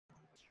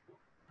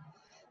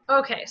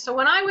Okay, so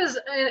when I was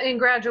in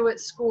graduate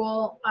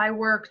school, I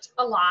worked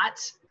a lot,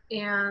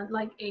 and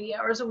like 80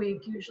 hours a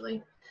week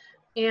usually.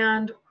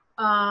 And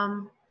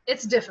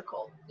it's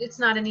difficult. It's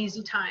not an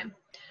easy time,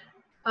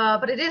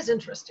 but it is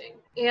interesting.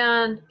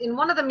 And in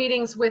one of the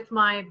meetings with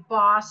my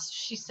boss,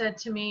 she said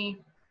to me,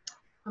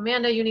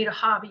 Amanda, you need a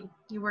hobby.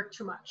 You work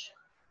too much.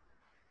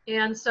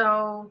 And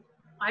so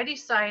I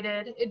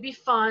decided it'd be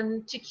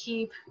fun to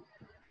keep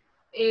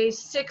a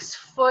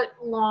 6-foot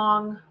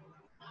long,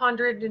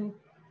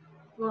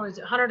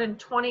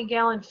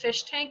 120-gallon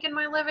fish tank in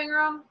my living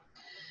room.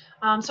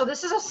 So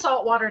this is a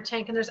saltwater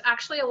tank, and there's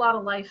actually a lot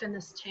of life in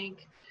this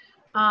tank.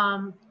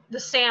 The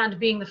sand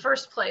being the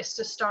first place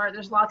to start.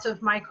 There's lots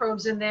of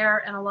microbes in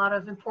there, and a lot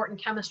of important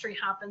chemistry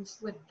happens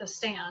with the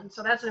sand.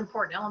 So that's an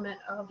important element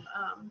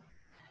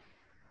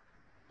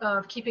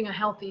of keeping a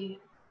healthy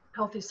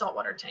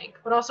saltwater tank.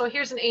 But also,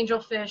 here's an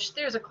angelfish.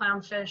 There's a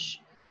clownfish.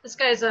 This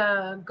guy's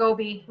a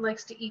goby. He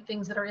likes to eat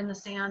things that are in the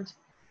sand.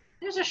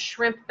 There's a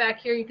shrimp back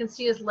here. You can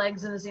see his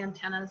legs and his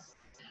antennas.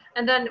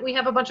 And then we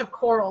have a bunch of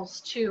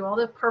corals too. All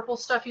the purple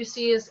stuff you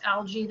see is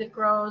algae that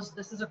grows.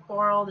 This is a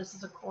coral. This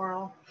is a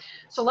coral.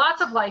 So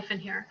lots of life in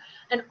here.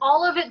 And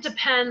all of it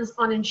depends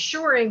on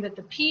ensuring that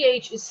the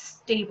pH is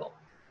stable,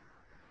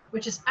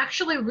 which is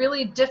actually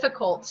really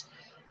difficult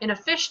in a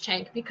fish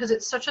tank because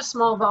it's such a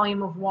small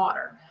volume of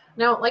water.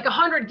 Now, like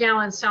 100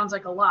 gallons sounds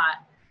like a lot,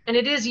 and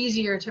it is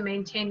easier to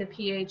maintain the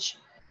pH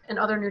and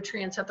other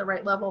nutrients at the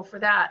right level for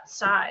that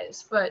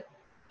size. But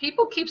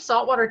people keep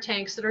saltwater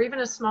tanks that are even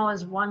as small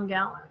as 1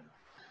 gallon.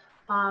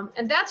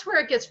 And that's where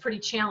it gets pretty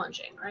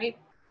challenging, right?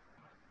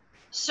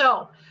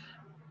 So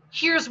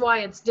here's why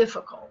it's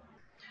difficult.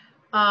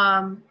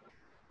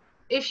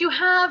 If you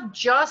have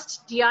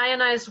just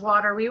deionized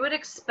water, we would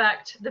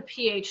expect the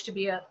pH to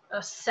be a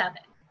 7,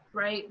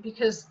 right?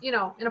 Because, you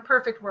know, in a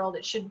perfect world,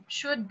 it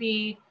should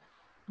be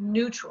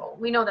neutral.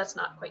 We know that's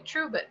not quite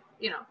true, but,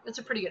 you know, it's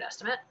a pretty good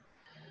estimate.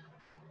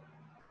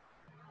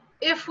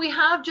 If we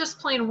have just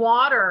plain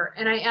water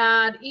and I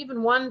add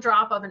even 1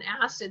 drop of an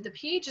acid, the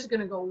pH is going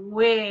to go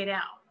way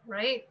down,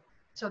 right?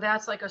 So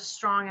that's like a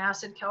strong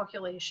acid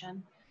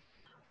calculation.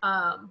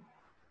 But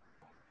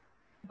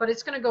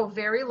it's going to go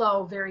very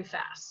low, very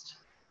fast.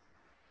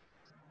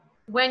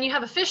 When you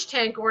have a fish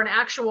tank or an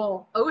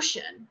actual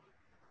ocean,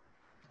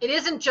 it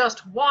isn't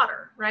just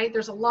water, right?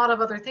 There's a lot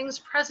of other things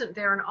present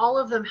there, and all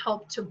of them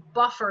help to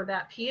buffer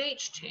that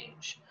pH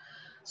change.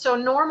 So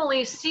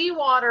normally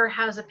seawater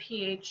has a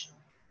pH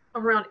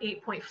around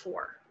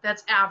 8.4.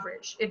 That's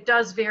average. It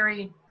does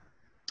vary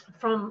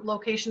from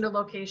location to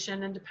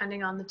location and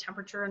depending on the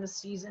temperature and the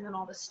season and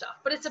all this stuff,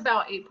 but it's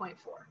about 8.4.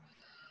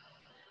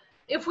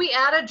 If we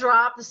add a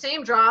drop, the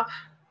same drop,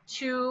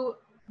 to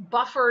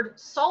buffered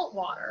salt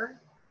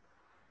water,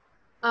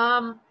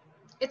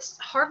 it's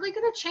hardly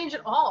going to change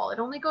at all. It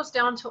only goes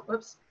down to,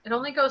 it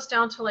only goes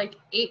down to like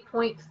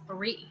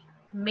 8.3,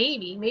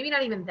 maybe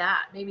not even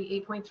that,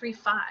 maybe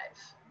 8.35.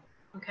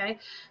 Okay,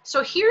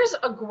 so here's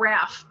a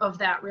graph of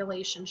that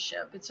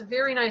relationship. It's a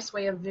very nice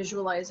way of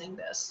visualizing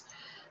this.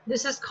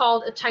 This is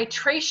called a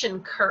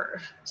titration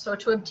curve. So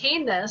to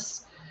obtain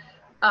this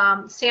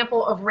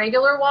sample of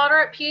regular water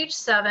at pH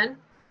 7,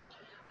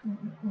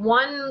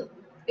 1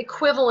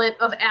 equivalent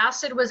of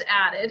acid was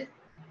added,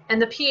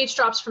 and the pH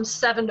drops from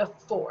 7 to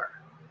 4.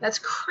 That's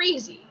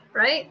crazy,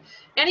 right?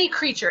 Any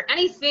creature,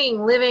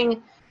 anything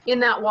living in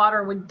that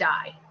water would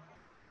die.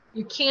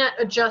 You can't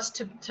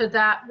adjust to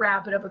that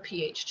rapid of a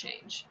pH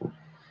change.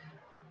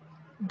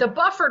 The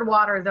buffered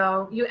water,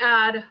 though, you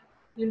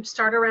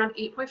start around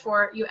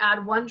 8.4, you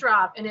add 1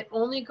 drop, and it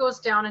only goes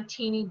down a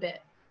teeny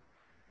bit.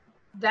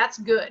 That's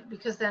good,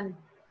 because then,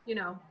 you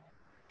know,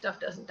 stuff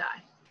doesn't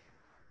die.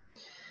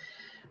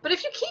 But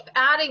if you keep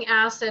adding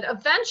acid,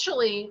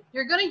 eventually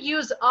you're going to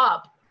use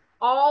up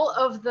all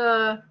of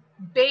the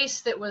base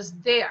that was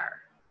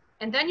there.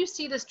 And then you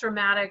see this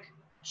dramatic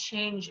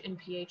change in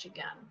pH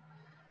again.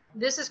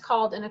 This is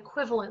called an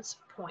equivalence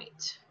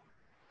point.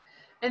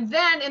 And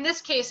then in this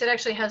case, it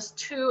actually has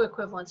 2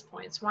 equivalence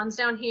points. One's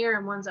down here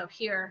and one's up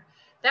here.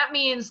 That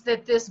means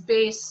that this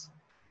base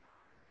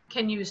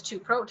can use 2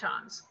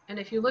 protons. And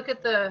if you look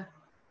at the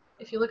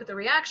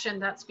reaction,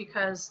 that's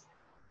because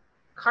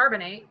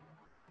carbonate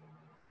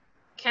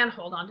can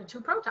hold on to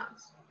 2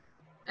 protons.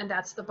 And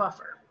that's the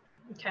buffer.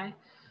 Okay.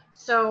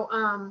 So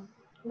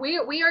we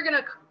are going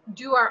to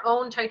do our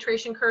own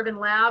titration curve in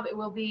lab. It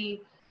will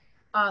be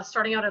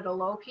starting out at a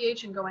low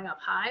pH and going up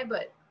high,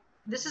 but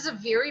this is a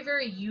very,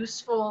 very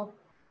useful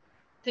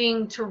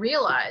thing to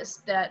realize,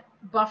 that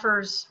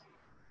buffers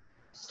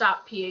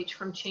stop pH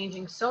from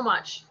changing so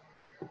much.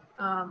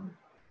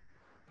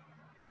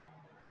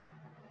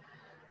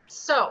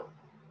 So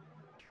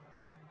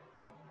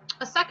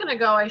a second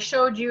ago, I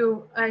showed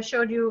you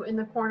in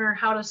the corner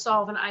how to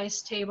solve an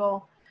ice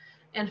table,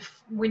 and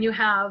when you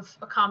have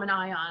a common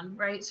ion,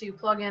 right? So you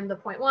plug in the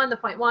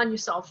 0.1, you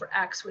solve for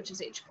X, which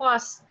is H+,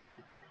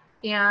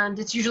 and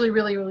it's usually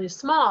really, really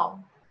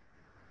small.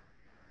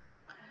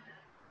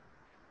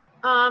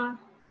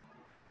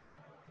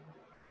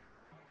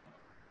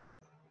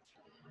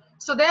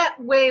 So that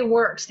way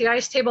works, the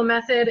ice table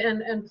method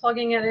and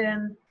plugging it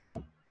in,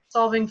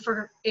 solving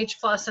for H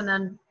plus and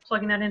then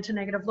plugging that into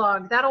negative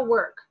log. That'll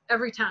work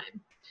every time.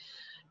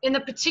 In the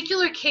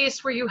particular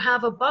case where you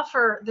have a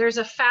buffer, there's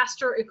a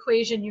faster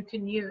equation you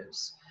can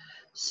use.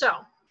 So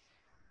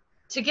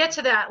to get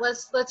to that,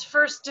 let's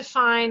first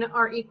define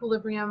our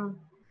equilibrium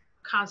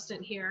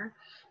constant here.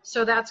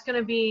 So that's going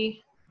to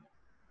be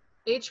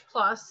H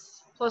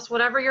plus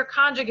whatever your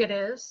conjugate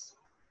is.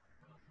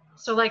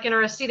 So like in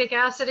our acetic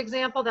acid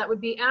example, that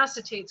would be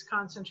acetate's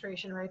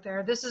concentration right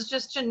there. This is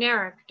just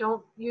generic.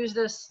 Don't use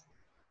this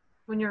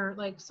when you're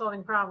like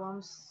solving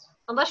problems,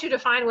 unless you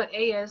define what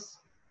A is.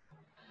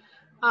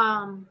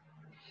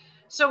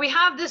 So we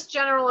have this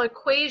general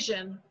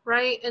equation,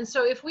 right? And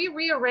so if we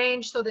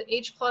rearrange so that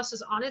H plus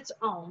is on its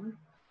own,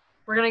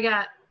 we're going to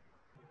get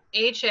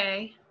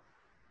HA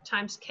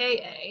times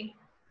Ka,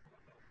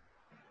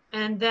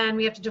 and then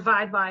we have to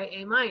divide by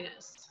A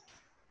minus.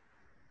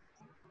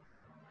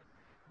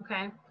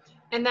 Okay,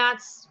 and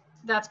that's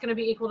going to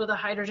be equal to the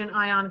hydrogen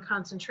ion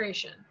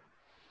concentration.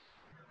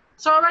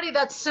 So already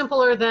that's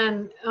simpler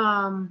than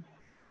kind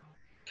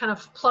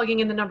of plugging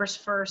in the numbers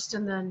first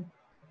and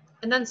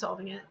then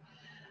solving it.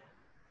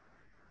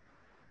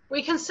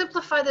 We can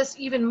simplify this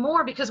even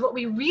more because what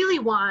we really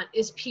want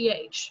is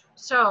pH.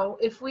 So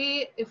if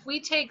we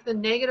take the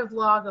negative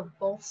log of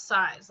both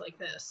sides like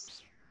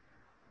this,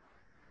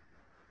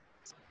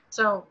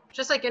 so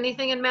just like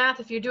anything in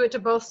math, if you do it to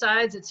both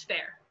sides, it's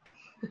fair.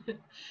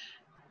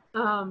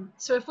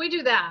 So if we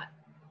do that,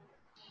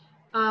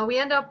 we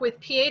end up with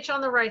pH on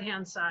the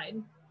right-hand side.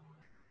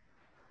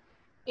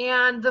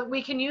 And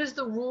we can use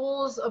the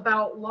rules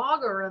about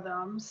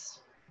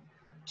logarithms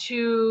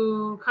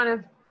to kind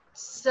of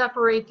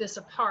separate this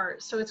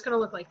apart. So it's going to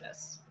look like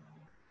this.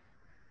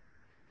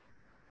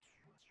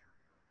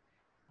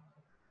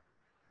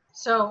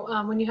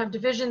 So when you have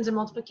divisions and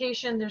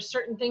multiplication, there's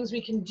certain things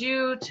we can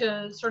do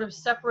to sort of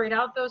separate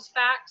out those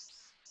facts.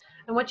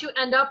 And what you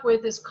end up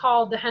with is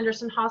called the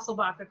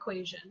Henderson-Hasselbach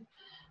equation.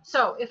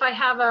 So if I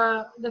have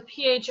the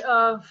pH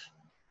of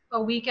a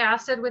weak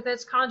acid with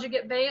its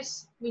conjugate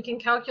base, we can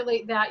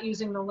calculate that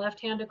using the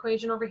left-hand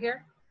equation over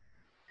here,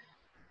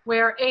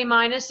 where A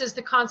minus is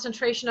the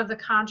concentration of the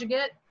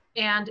conjugate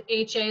and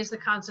HA is the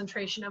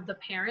concentration of the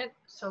parent.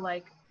 So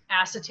like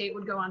acetate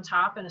would go on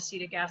top and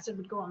acetic acid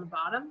would go on the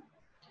bottom.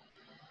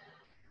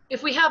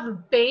 If we have a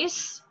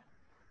base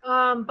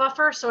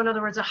buffer, so in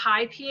other words, a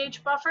high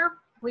pH buffer,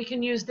 we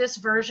can use this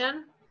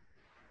version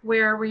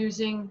where we're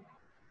using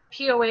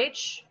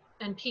POH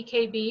and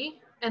PKB,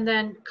 and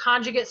then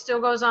conjugate still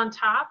goes on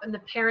top and the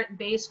parent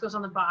base goes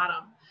on the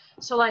bottom.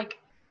 So like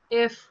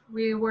if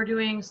we were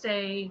doing,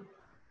 say,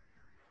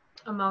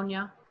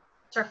 ammonia,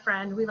 it's our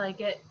friend, we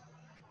like it,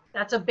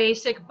 that's a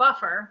basic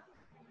buffer.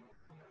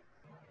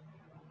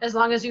 As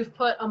long as you've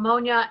put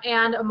ammonia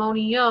and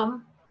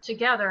ammonium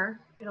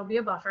together, it'll be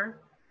a buffer.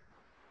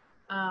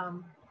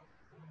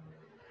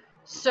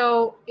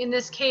 So in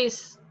this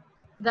case,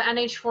 the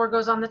NH4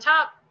 goes on the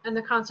top and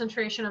the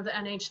concentration of the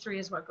NH3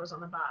 is what goes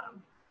on the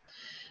bottom.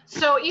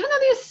 So even though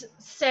these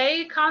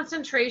say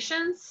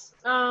concentrations,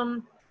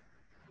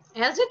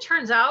 as it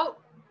turns out,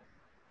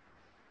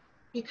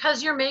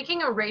 because you're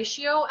making a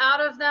ratio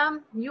out of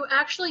them, you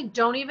actually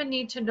don't even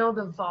need to know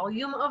the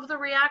volume of the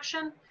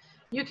reaction.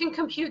 You can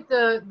compute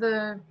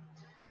the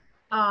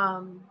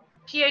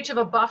pH of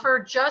a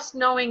buffer just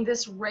knowing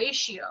this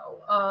ratio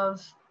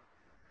of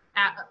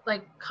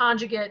like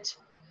conjugate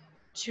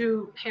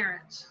to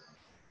parent.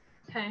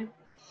 Okay.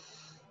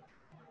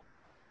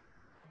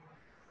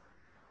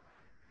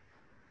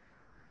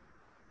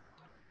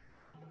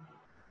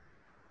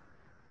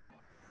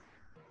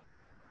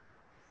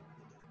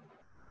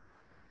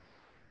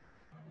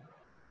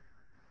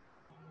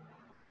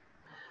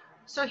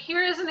 So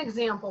here is an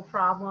example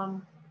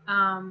problem.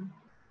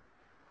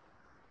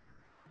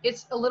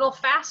 It's a little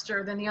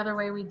faster than the other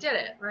way we did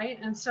it, right?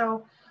 And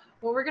so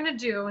what we're going to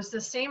do is the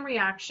same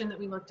reaction that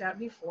we looked at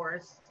before.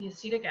 It's the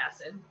acetic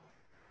acid.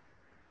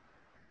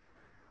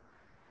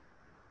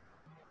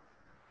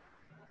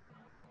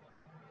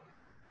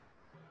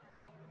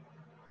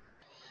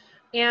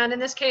 And in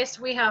this case,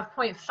 we have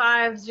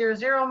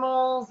 0.500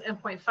 moles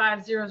and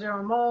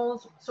 0.500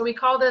 moles. So we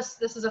call this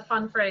is a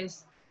fun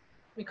phrase,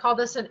 we call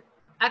this an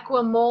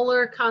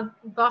equimolar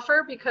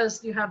buffer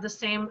because you have the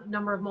same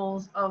number of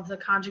moles of the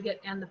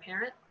conjugate and the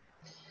parent.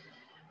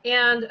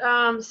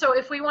 And so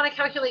if we want to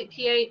calculate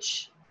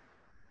pH,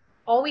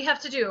 all we have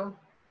to do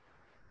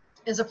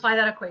is apply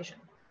that equation.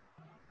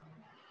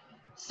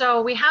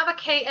 So we have a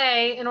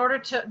Ka. In order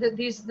to,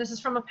 this is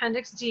from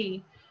Appendix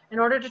D. In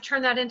order to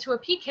turn that into a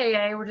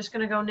pKa, we're just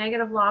going to go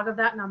negative log of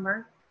that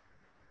number.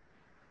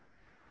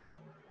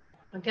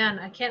 Again,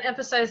 I can't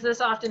emphasize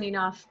this often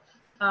enough.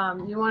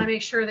 You want to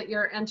make sure that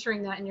you're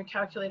entering that in your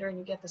calculator and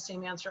you get the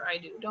same answer I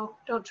do.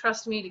 Don't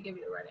trust me to give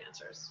you the right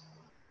answers.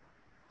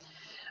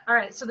 All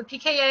right, so the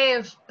pKa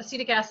of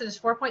acetic acid is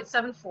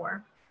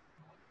 4.74.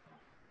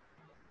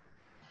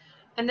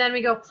 And then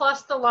we go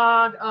plus the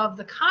log of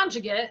the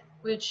conjugate,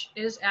 which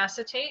is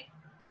acetate.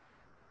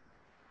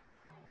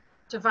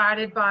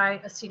 divided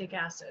by acetic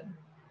acid.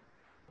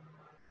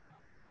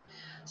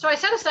 So I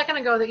said a second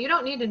ago that you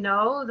don't need to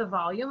know the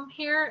volume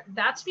here.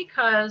 That's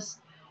because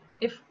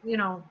if, you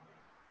know,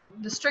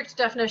 the strict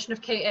definition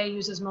of Ka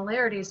uses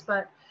molarities,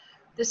 but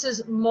this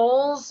is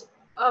moles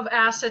of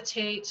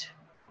acetate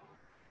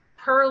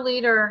per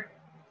liter,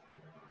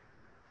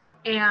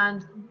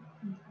 and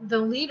the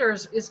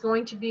liters is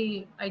going to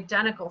be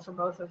identical for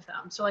both of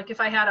them. So like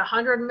if I had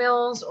 100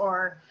 mils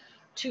or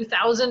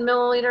 2,000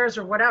 milliliters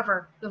or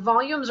whatever, the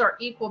volumes are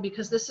equal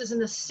because this is in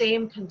the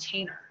same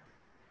container.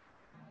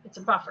 It's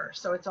a buffer,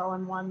 so it's all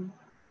in one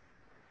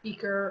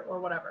beaker or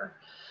whatever.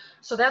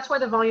 So that's why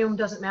the volume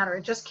doesn't matter.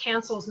 It just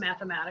cancels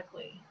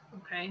mathematically,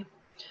 okay?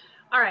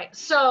 All right,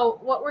 so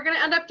what we're gonna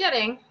end up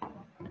getting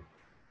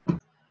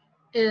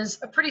is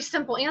a pretty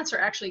simple answer,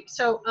 actually.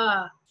 So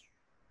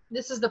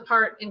this is the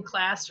part in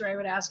class where I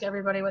would ask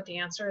everybody what the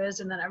answer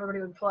is, and then everybody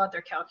would pull out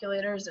their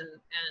calculators and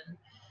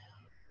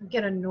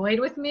get annoyed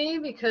with me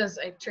because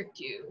I tricked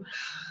you.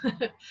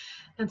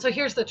 And so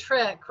here's the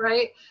trick,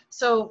 right?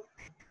 So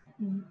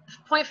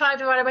 0.5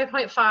 divided by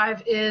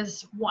 0.5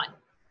 is 1.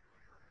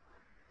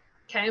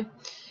 Okay,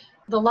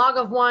 the log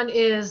of 1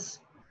 is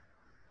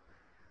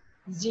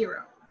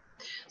 0.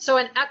 So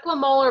an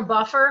equimolar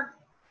buffer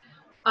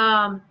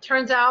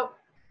turns out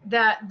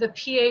that the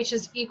pH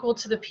is equal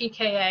to the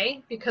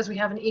pKa because we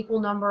have an equal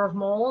number of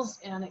moles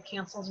and it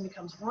cancels and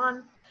becomes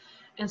 1.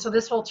 And so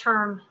this whole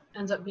term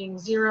ends up being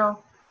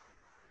 0,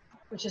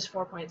 which is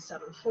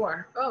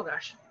 4.74. Oh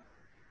gosh.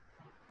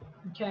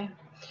 Okay.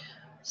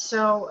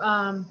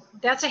 So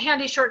that's a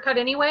handy shortcut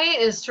anyway,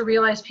 is to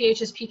realize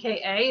pH is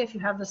pKa if you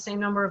have the same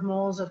number of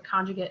moles of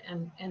conjugate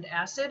and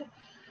acid,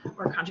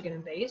 or conjugate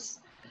and base.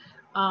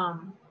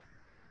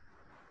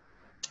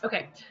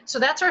 Okay, so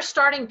that's our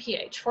starting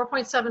pH,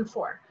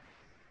 4.74.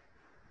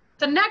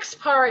 The next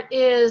part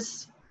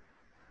is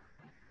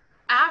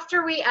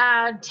after we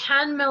add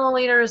 10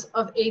 milliliters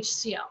of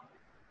HCl.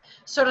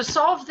 So to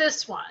solve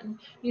this one,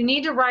 you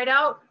need to write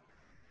out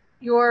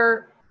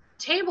your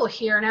table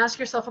here and ask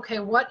yourself, okay,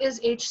 what is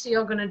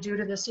HCl going to do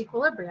to this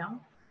equilibrium?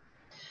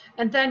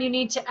 And then you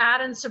need to add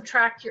and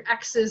subtract your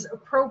x's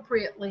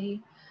appropriately,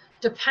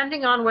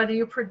 depending on whether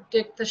you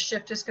predict the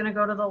shift is going to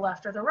go to the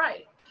left or the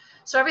right.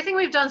 So everything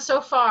we've done so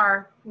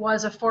far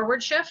was a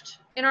forward shift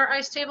in our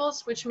ice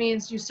tables, which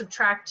means you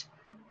subtract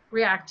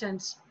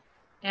reactants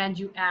and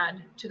you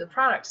add to the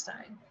product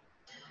side.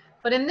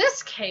 But in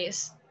this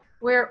case,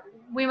 where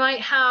we might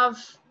have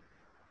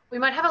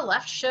a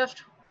left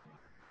shift,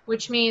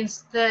 which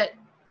means that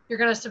you're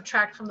going to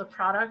subtract from the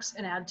products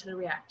and add to the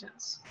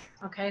reactants.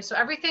 Okay, so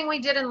everything we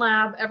did in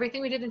lab,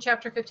 everything we did in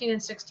chapter 15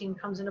 and 16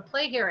 comes into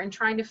play here in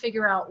trying to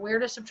figure out where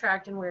to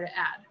subtract and where to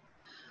add.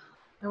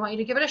 I want you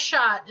to give it a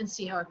shot and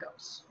see how it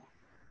goes.